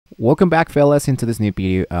Welcome back, fellas, into this new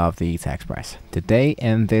video of the Tech Express. Today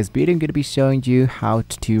in this video I'm going to be showing you how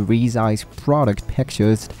to resize product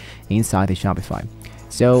pictures inside the Shopify.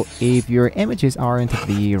 So if your images aren't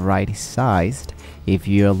the right sized, if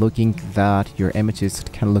you're looking that your images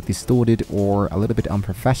can look distorted or a little bit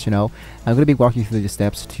unprofessional, I'm going to be walking you through the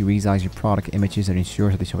steps to resize your product images and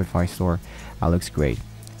ensure that the Shopify store looks great.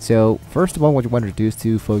 So first of all, what you want to do is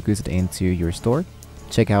to focus into your store,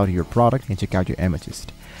 check out your product and check out your images.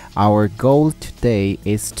 Our goal today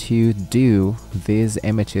is to do these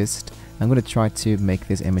images. I'm going to try to make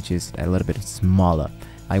these images a little bit smaller.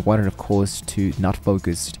 I wanted, of course, to not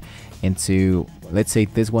focus into, let's say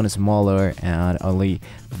this one is smaller and only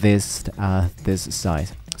this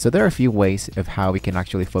size. So there are a few ways of how we can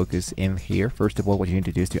actually focus in here. First of all, what you need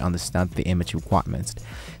to do is to understand the image requirements.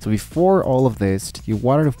 So before all of this, you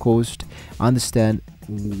wanted, of course, to understand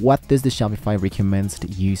what does the Shopify recommends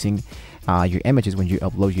using your images when you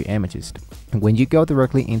upload your images. When you go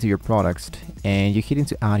directly into your products and you hit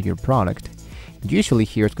into add your product, usually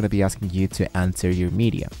here it's going to be asking you to enter your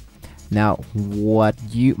media. Now, what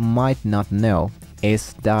you might not know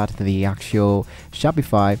is that the actual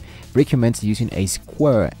Shopify recommends using a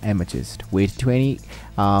square images with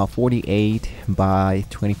 2048 by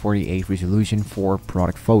 2048 resolution for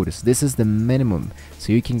product photos. This is the minimum,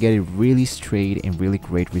 so you can get a really straight and really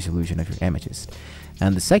great resolution of your images.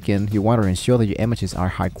 And the second, you want to ensure that your images are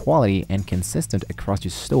high quality and consistent across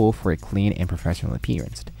your store for a clean and professional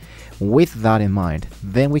appearance. With that in mind,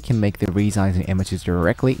 then we can make the resizing images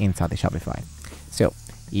directly inside the Shopify. So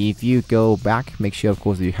if you go back, make sure of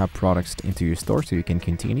course that you have products into your store so you can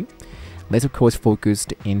continue. Let's of course focus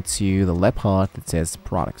into the left part that says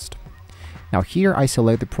products. Now here I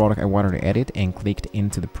select the product I wanted to edit and clicked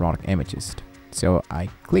into the product images. So I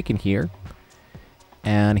click in here,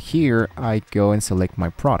 and here I go and select my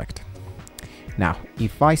product. Now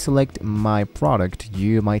if I select my product,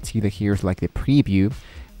 you might see that here's like the preview.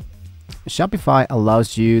 Shopify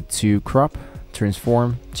allows you to crop,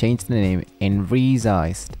 transform, change the name and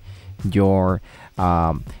resize your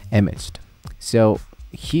image. So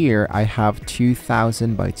here I have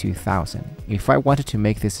 2000 by 2000. If I wanted to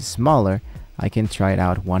make this smaller, I can try it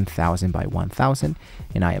out 1000 by 1000,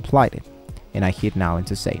 and I applied it and I hit now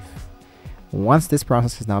into save. Once this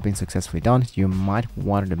process has now been successfully done, you might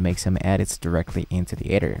want to make some edits directly into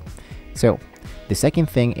the editor. So the second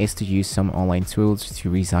thing is to use some online tools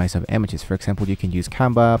to resize some images. For example, you can use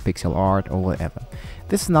Canva, pixel art, or whatever.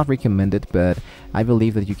 This is not recommended, but I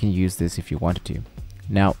believe that you can use this if you wanted to.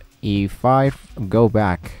 Now if I go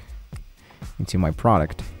back into my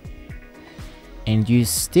product and you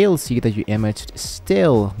still see that your image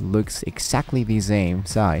still looks exactly the same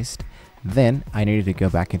sized, then I needed to go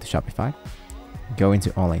back into Shopify, go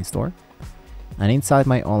into online store, and inside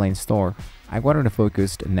my online store I wanted to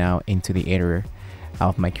focus now into the editor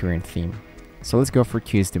of my current theme. So let's go for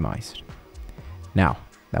customized. Now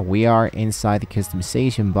that we are inside the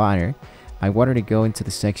customization banner, I wanted to go into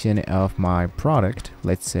the section of my product,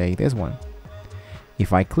 let's say this one.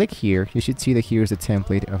 If I click here, you should see that here's the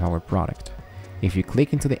template of our product. If you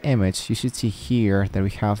click into the image, you should see here that we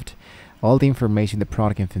have all the information, the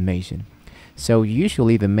product information. So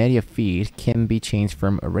usually the media feed can be changed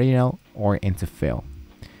from original or into fill.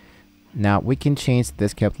 Now we can change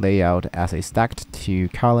this kept layout as a stacked to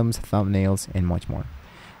columns, thumbnails, and much more.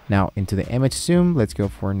 Now into the image zoom, let's go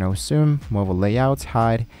for no zoom, mobile layouts,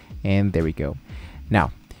 hide, and there we go.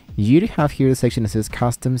 Now you have here the section that says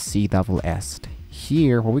custom CSS.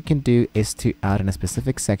 Here what we can do is to add in a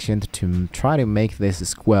specific section to try to make this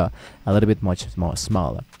square a little bit much more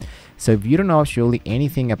smaller. So if you don't know actually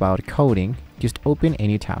anything about coding, just open a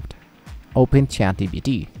new tab. Open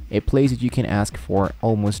ChatGPT, a place that you can ask for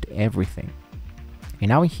almost everything. And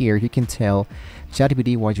now here you can tell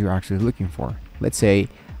ChatGPT what you're actually looking for. Let's say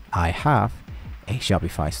I have a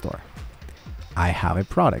Shopify store. I have a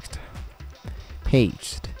product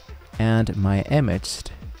page, and my image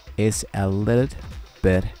is a little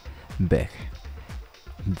bit big.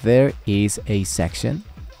 There is a section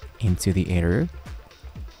into the editor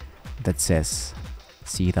that says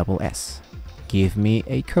CSS. Give me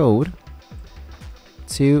a code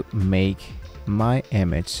to make my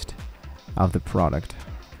image of the product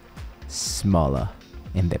smaller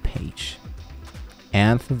in the page.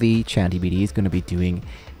 And the ChatGPT is going to be doing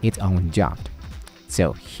its own job.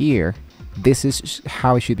 So here, this is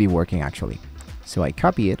how it should be working actually. So I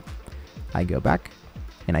copy it, I go back,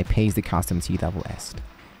 and I paste the custom CSS.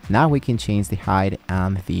 Now we can change the height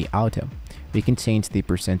and the auto. We can change the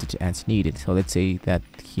percentage as needed. So let's say that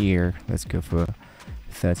here, let's go for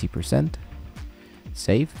 30%,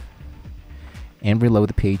 save. and reload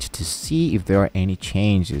the page to see if there are any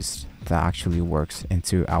changes that actually works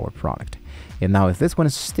into our product. And now if this one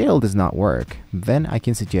still does not work, then I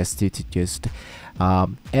can suggest you to just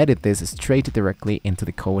edit this straight directly into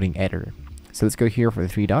the coding editor. So let's go here for the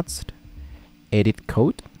 3 dots, edit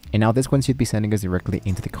code, and now this one should be sending us directly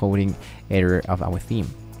into the coding editor of our theme.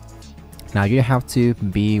 Now you don't have to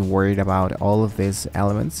be worried about all of these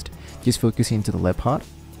elements, just focus into the left part.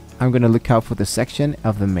 I'm going to look out for the section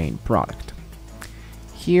of the main product.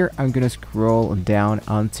 Here I'm going to scroll down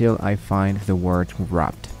until I find the word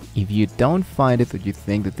wrapped. If you don't find it, or you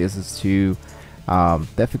think that this is too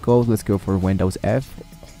difficult, let's go for Windows F.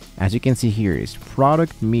 As you can see here is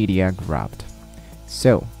product media wrapped.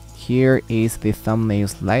 So here is the thumbnail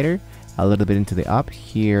slider, a little bit into the up.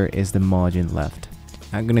 Here is the margin left.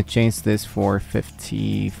 I'm gonna change this for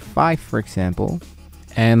 55, for example.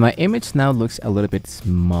 And my image now looks a little bit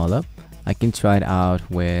smaller. I can try it out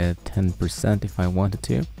with 10% if I wanted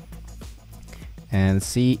to, and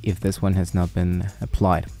see if this one has not been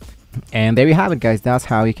applied. And there you have it, guys. That's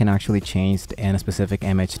how you can actually change a specific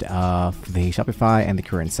image of the Shopify and the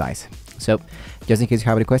current size. So just in case you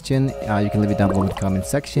have any question, you can leave it down below in the comment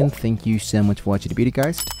section. Thank you so much for watching the video,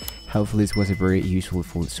 guys. Hopefully this was a very useful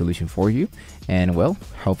solution for you, and well,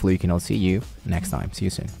 hopefully we can all see you next time. See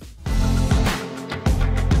you soon.